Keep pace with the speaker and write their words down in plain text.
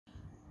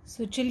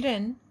So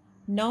children,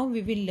 now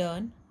we will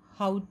learn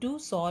how to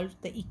solve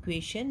the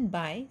equation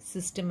by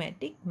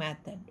systematic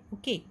method.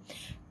 Okay,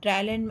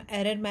 trial and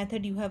error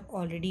method you have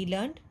already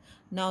learned.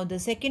 Now the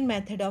second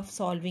method of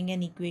solving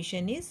an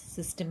equation is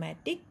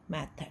systematic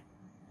method.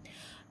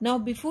 Now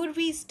before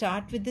we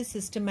start with the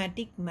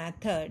systematic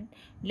method,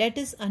 let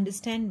us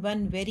understand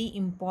one very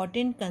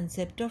important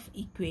concept of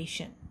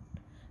equation,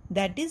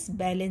 that is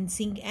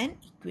balancing an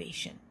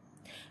equation.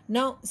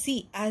 Now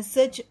see, as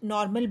such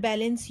normal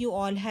balance you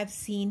all have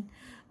seen,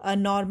 a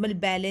normal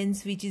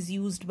balance which is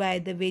used by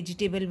the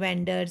vegetable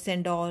vendors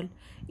and all.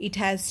 It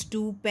has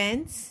 2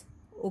 pens,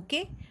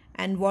 okay,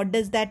 and what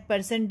does that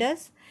person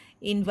does?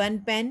 In one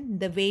pen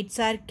the weights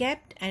are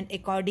kept and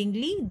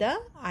accordingly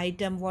the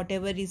item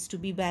whatever is to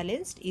be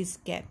balanced is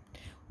kept,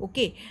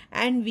 okay,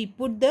 and we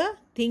put the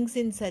things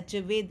in such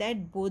a way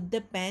that both the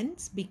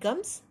pens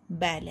becomes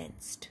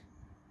balanced.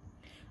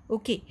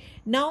 Okay,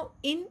 now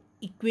in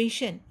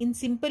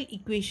simple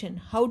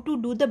equation, how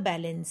to do the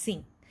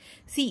balancing?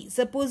 See,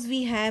 suppose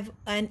we have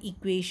an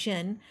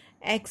equation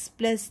x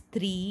plus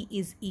 3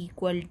 is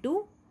equal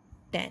to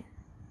 10.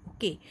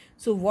 Okay,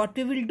 so what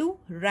we will do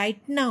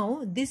right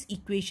now, this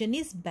equation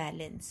is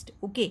balanced.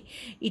 Okay,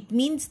 it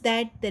means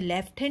that the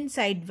left hand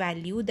side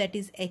value, that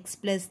is x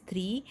plus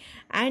 3,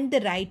 and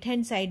the right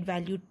hand side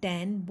value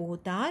 10,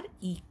 both are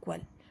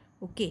equal.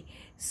 Okay,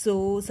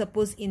 so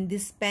suppose in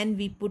this pen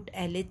we put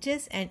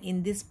LHS and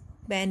in this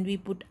pen we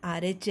put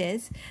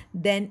RHS.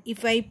 Then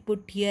if I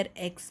put here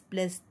x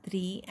plus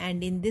 3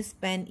 and in this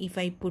pen if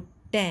I put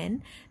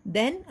 10,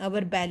 then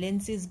our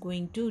balance is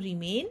going to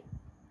remain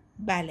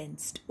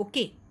balanced.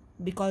 Okay,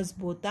 because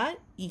both are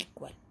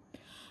equal.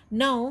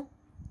 Now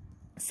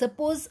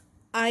suppose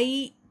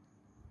I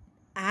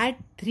add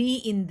 3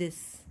 in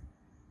this,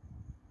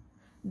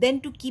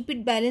 then to keep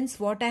it balanced,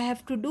 what I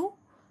have to do?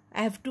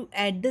 I have to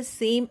add the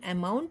same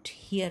amount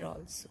here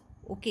also.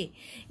 Okay,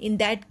 in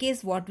that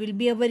case what will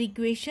be our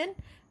equation?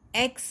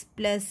 X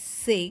plus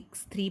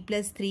 6, 3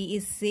 plus 3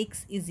 is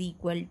 6, is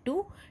equal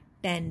to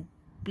 10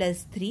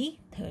 plus 3,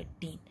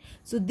 13.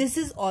 So this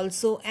is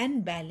also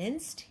an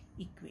balanced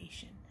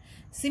equation.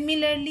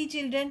 Similarly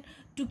children,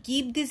 to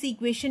keep this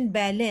equation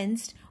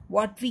balanced,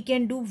 what we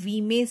can do, we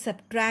may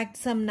subtract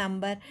some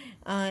number,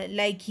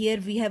 like here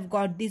we have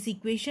got this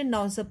equation.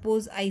 Now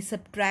suppose I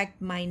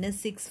subtract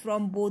minus 6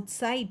 from both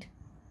sides,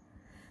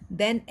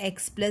 then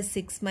x plus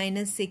 6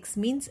 minus 6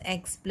 means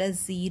x plus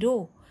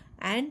 0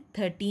 and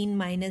 13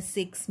 minus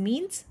 6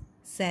 means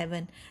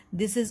 7.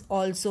 This is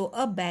also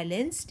a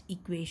balanced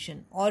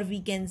equation, or we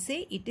can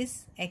say it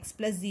is x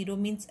plus 0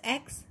 means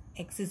x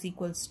is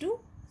equals to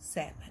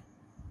 7.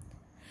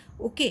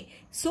 Okay,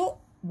 so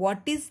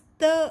what is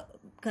the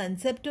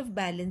concept of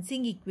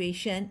balancing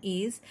equation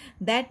is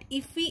that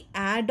if we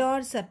add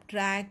or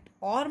subtract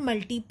or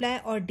multiply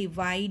or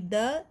divide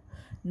the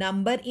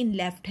number in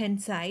left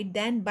hand side,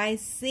 then by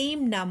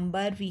same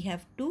number we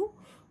have to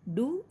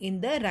do in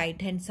the right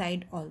hand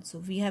side also.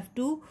 We have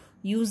to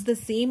use the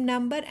same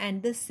number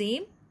and the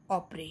same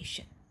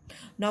operation.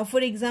 Now for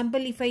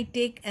example, if I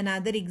take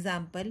another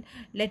example,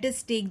 let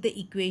us take the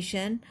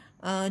equation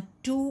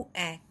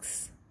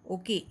 2x,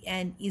 okay,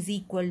 and is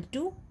equal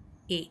to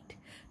 8.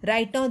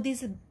 Right now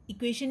this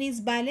equation is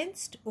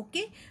balanced.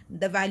 Okay,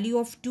 the value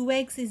of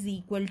 2x is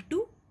equal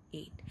to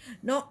 8.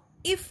 Now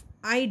if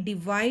I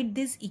divide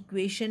this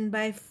equation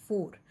by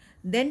 4,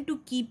 then to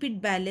keep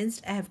it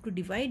balanced I have to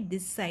divide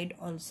this side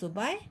also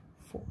by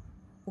 4.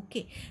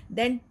 Okay,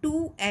 then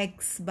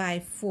 2x by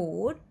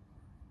 4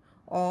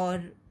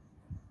 or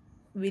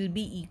will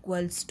be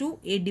equals to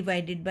 8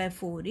 divided by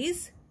 4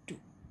 is 2.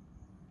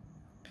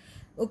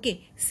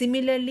 Okay,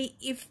 similarly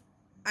if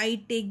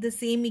I take the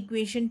same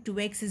equation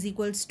 2x is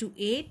equals to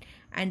 8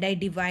 and I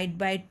divide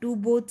by 2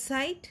 both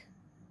sides,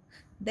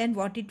 then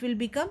what it will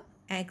become?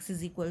 X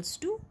is equals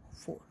to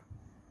 4.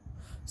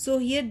 So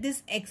here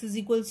this x is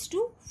equals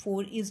to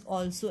 4 is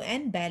also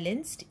an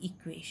balanced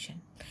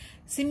equation.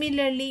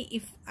 Similarly,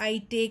 if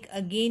I take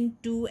again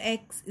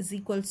 2x is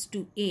equals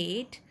to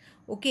 8,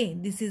 okay,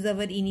 this is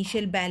our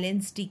initial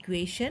balanced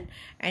equation,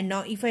 and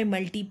now if I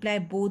multiply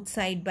both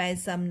sides by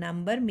some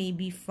number,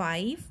 maybe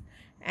 5,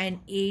 and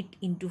 8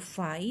 into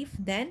 5,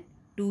 then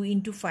 2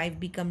 into 5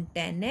 become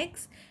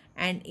 10x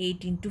and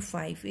 8 into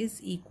 5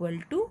 is equal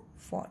to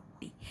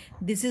 40.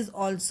 This is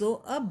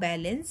also a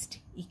balanced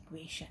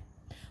equation.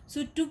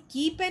 So to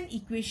keep an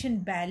equation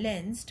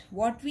balanced,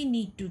 what we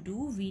need to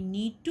do? We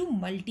need to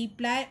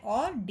multiply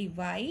or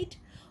divide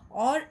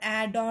or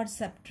add or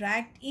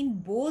subtract in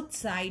both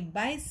sides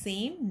by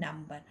same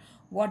number.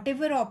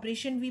 Whatever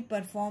operation we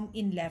perform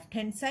in left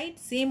hand side,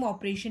 same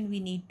operation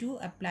we need to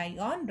apply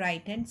on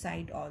right hand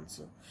side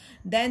also.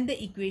 Then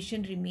the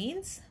equation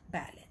remains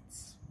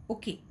balanced.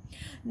 Okay.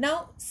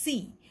 Now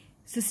see,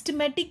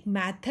 systematic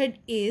method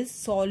is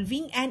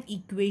solving an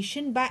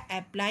equation by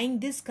applying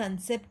this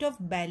concept of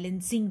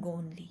balancing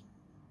only.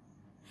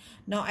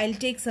 Now I'll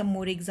take some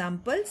more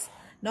examples.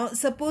 Now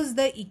suppose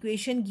the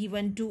equation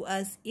given to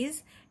us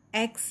is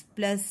x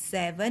plus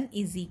 7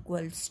 is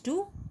equals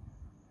to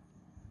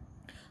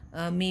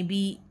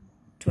maybe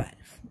 12.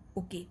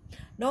 Okay,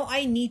 now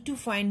I need to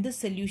find the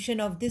solution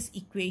of this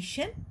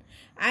equation,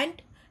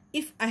 and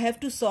if I have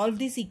to solve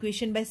this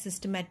equation by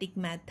systematic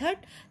method,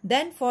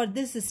 then for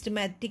this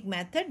systematic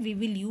method we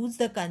will use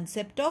the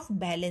concept of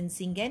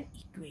balancing an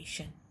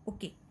equation.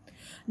 Okay,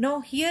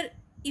 now here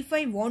if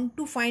I want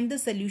to find the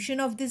solution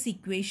of this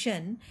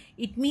equation,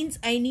 it means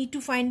I need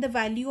to find the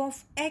value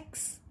of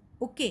x.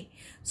 Okay,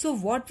 so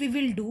what we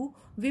will do,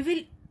 we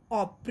will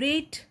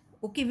operate,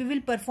 okay, we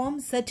will perform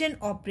such an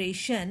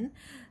operation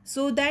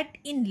so that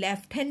in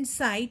left hand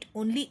side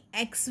only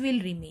x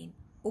will remain,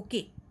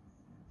 okay,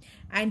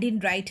 and in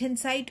right hand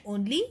side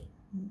only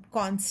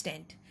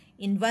constant,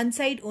 in one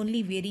side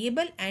only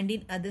variable and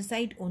in other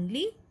side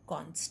only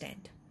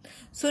constant.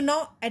 So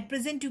now at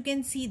present you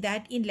can see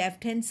that in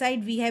left hand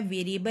side we have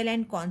variable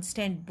and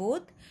constant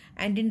both,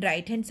 and in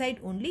right hand side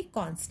only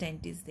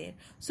constant is there.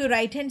 So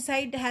right hand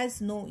side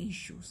has no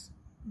issues.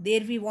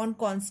 There we want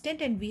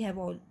constant and we have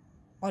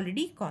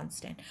already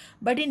constant,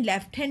 but in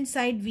left hand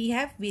side we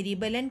have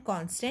variable and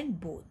constant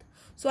both.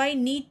 So I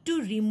need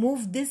to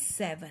remove this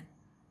 7,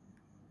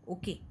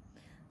 okay,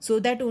 so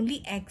that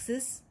only x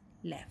is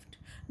left.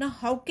 Now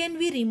how can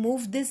we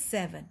remove this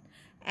 7?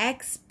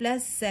 X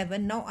plus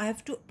 7. Now I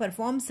have to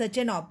perform such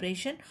an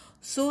operation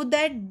so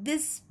that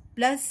this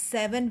plus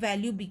 7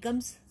 value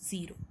becomes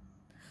 0.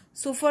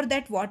 So for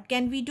that what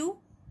can we do?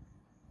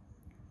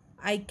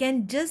 I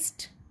can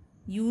just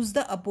use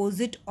the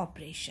opposite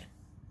operation.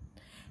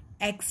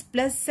 X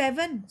plus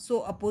 7,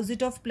 so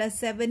opposite of plus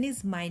 7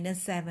 is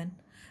minus 7.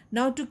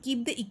 Now to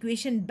keep the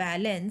equation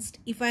balanced,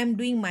 if I am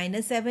doing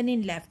minus 7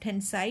 in left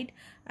hand side,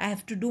 I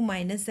have to do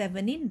minus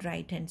 7 in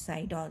right hand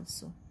side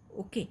also.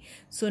 Okay,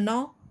 so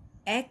now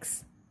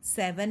x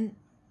 7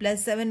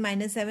 plus 7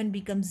 minus 7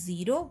 becomes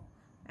 0,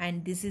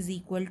 and this is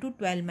equal to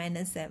 12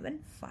 minus 7,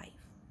 5.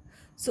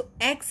 So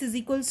x is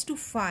equals to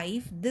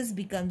 5. This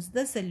becomes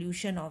the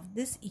solution of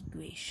this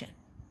equation.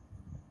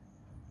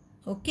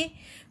 Okay,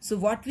 so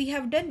what we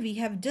have done, we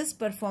have just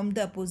performed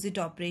the opposite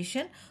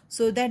operation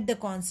so that the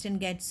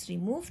constant gets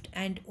removed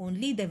and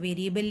only the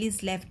variable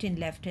is left in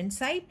left hand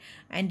side,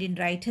 and in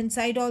right hand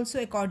side also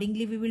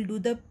accordingly we will do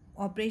the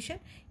operation.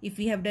 If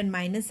we have done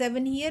minus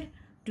 7 here,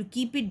 to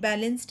keep it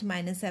balanced,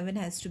 minus 7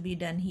 has to be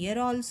done here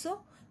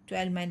also.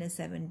 12 minus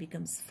 7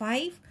 becomes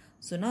 5.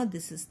 So now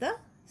this is the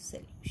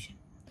solution.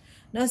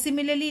 Now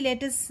similarly,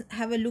 let us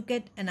have a look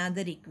at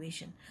another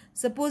equation.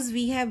 Suppose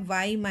we have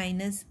y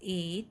minus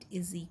 8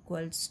 is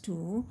equals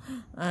to,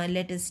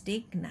 let us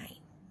take 9.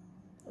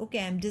 Okay,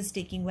 I am just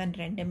taking one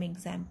random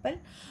example.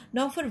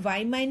 Now for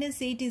y minus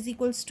 8 is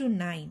equals to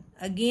 9.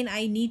 Again,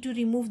 I need to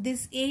remove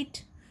this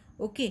 8.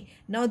 Okay,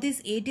 now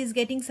this 8 is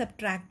getting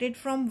subtracted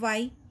from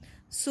y.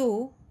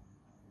 So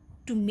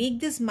to make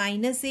this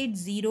minus 8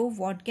 0,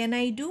 what can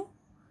I do?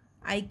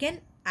 I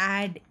can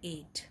add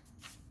 8.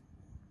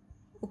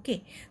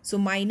 Okay, so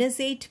minus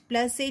 8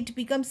 plus 8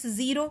 becomes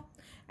 0.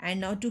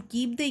 And now to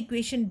keep the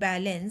equation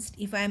balanced,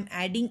 if I am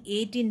adding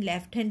 8 in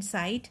left hand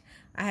side,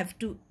 I have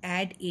to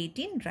add 8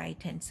 in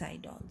right hand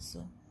side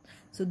also.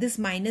 So this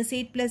minus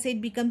 8 plus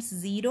 8 becomes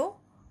 0.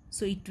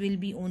 So it will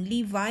be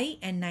only y,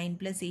 and 9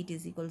 plus 8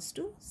 is equals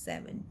to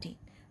 17.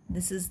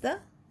 This is the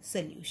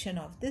solution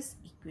of this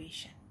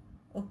equation.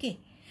 Okay,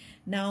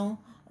 now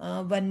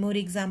one more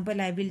example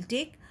I will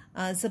take.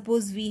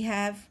 Suppose we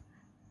have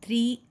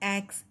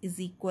 3x is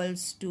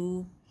equals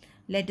to,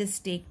 let us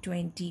take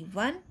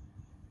 21.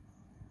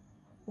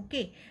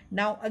 Okay,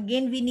 now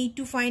again we need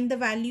to find the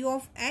value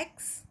of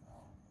x.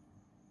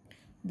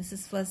 This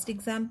is first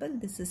example,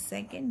 this is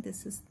second,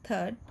 this is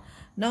third.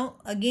 Now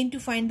again to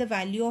find the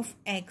value of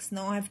x,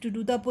 now I have to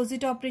do the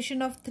opposite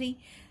operation of 3.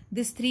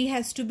 This 3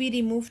 has to be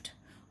removed.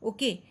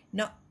 Okay,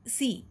 now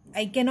see,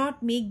 I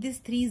cannot make this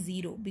 3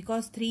 0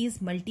 because 3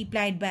 is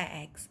multiplied by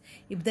x.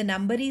 If the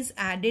number is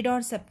added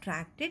or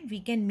subtracted, we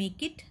can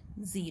make it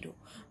 0.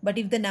 But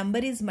if the number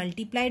is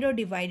multiplied or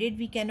divided,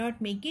 we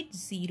cannot make it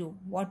 0.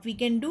 What we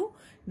can do?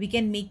 We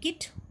can make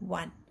it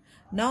 1.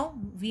 Now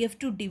we have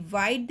to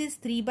divide this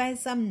 3 by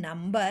some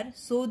number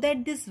so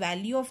that this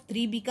value of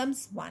 3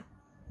 becomes 1.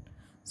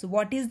 So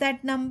what is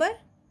that number?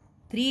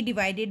 3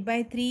 divided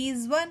by 3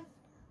 is 1.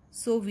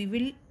 So we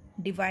will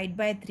divide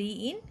by 3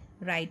 in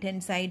right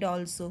hand side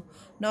also.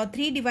 Now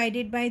 3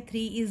 divided by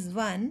 3 is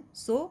 1.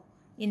 So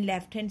in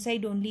left hand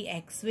side only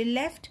x will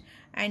left,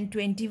 and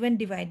 21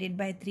 divided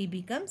by 3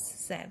 becomes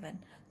 7.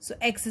 So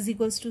x is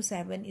equals to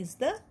 7 is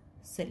the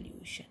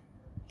solution.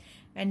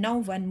 And now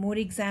one more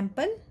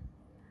example.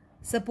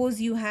 Suppose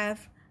you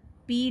have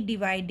p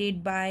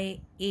divided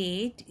by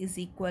 8 is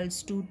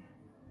equals to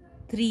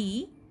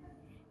 3.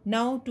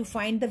 Now to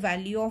find the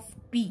value of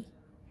p,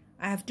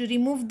 I have to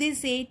remove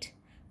this 8.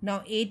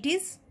 Now 8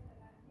 is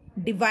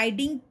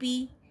dividing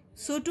p.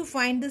 So to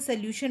find the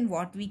solution,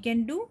 what we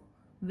can do?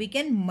 We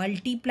can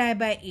multiply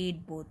by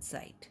 8 both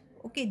sides.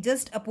 Okay,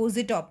 just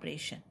opposite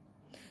operation.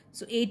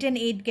 So 8 and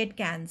 8 get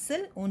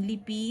cancelled. Only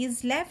p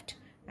is left,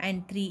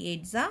 and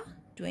 3 8s are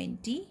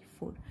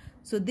 24.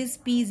 So this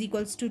p is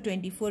equals to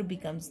 24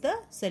 becomes the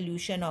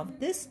solution of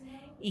this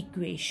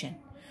equation.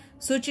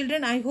 So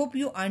children, I hope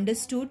you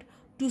understood.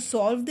 to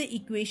solve the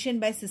equation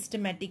by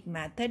systematic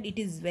method, it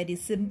is very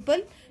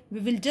simple.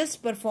 We will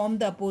just perform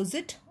the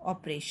opposite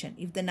operation.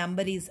 If the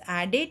number is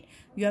added,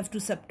 you have to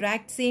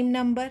subtract same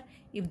number.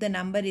 If the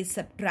number is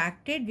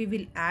subtracted, we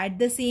will add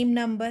the same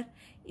number.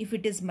 If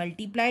it is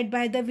multiplied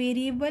by the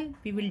variable,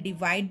 we will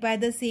divide by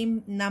the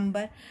same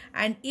number.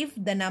 And if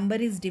the number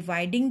is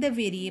dividing the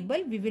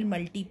variable, we will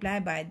multiply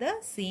by the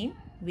same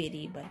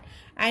variable.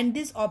 And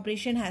this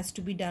operation has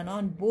to be done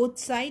on both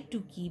sides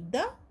to keep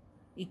the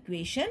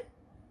equation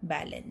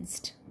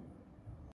balanced.